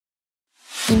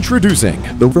Introducing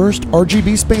the first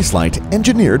RGB spacelight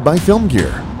engineered by Film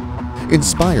Gear.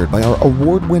 Inspired by our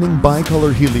award-winning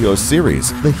bicolor Helios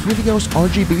Series, the Helios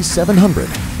RGB 700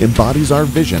 embodies our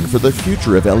vision for the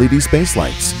future of LED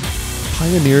spacelights.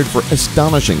 Pioneered for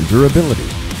astonishing durability,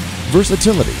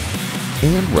 versatility,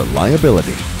 and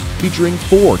reliability. Featuring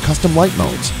 4 custom light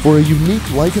modes for a unique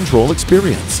light control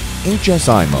experience.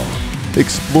 HSI Mode.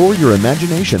 Explore your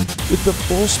imagination with the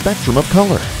full spectrum of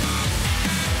color.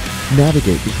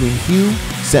 Navigate between hue,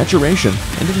 saturation,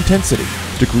 and intensity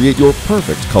to create your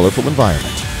perfect colorful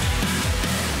environment.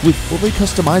 With fully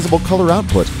customizable color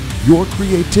output, your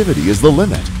creativity is the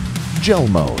limit. Gel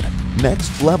Mode.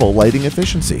 Next level lighting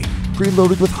efficiency.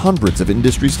 Preloaded with hundreds of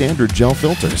industry standard gel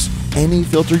filters. Any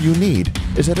filter you need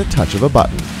is at a touch of a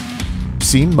button.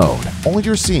 Scene Mode. All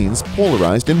your scenes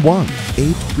polarized in one.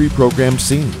 8 pre-programmed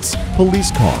scenes.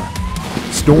 Police car.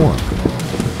 Storm.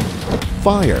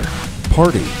 Fire.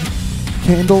 Party.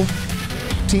 Candle.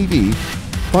 TV.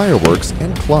 Fireworks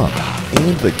and club.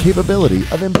 And the capability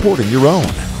of importing your own.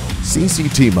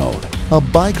 CCT Mode. A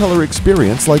bicolor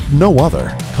experience like no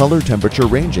other. Color temperature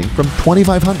ranging from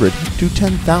 2500 to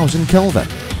 10,000 Kelvin.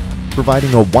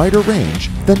 Providing a wider range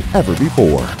than ever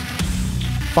before.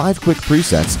 5 quick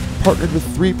presets partnered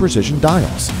with 3 precision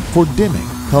dials for dimming,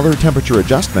 color temperature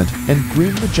adjustment, and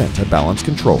green magenta balance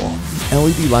control.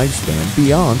 LED lifespan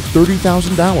beyond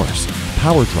 30,000 hours.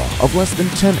 Power draw of less than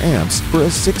 10 amps for a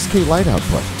 6K light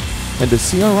output. And a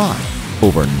CRI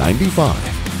over 95.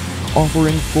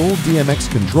 Offering full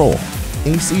DMX control,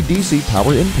 AC/DC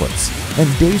power inputs,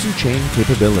 and daisy-chain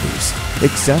capabilities.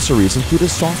 Accessories include a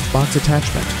softbox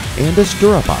attachment and a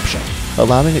stirrup option,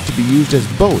 allowing it to be used as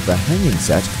both a hanging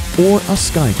set or a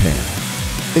sky pan.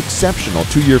 Exceptional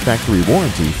 2-year factory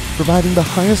warranty, providing the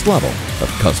highest level of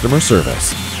customer service.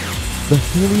 The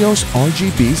Helios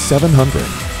RGB 700.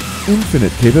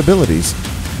 Infinite capabilities,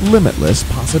 limitless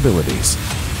possibilities.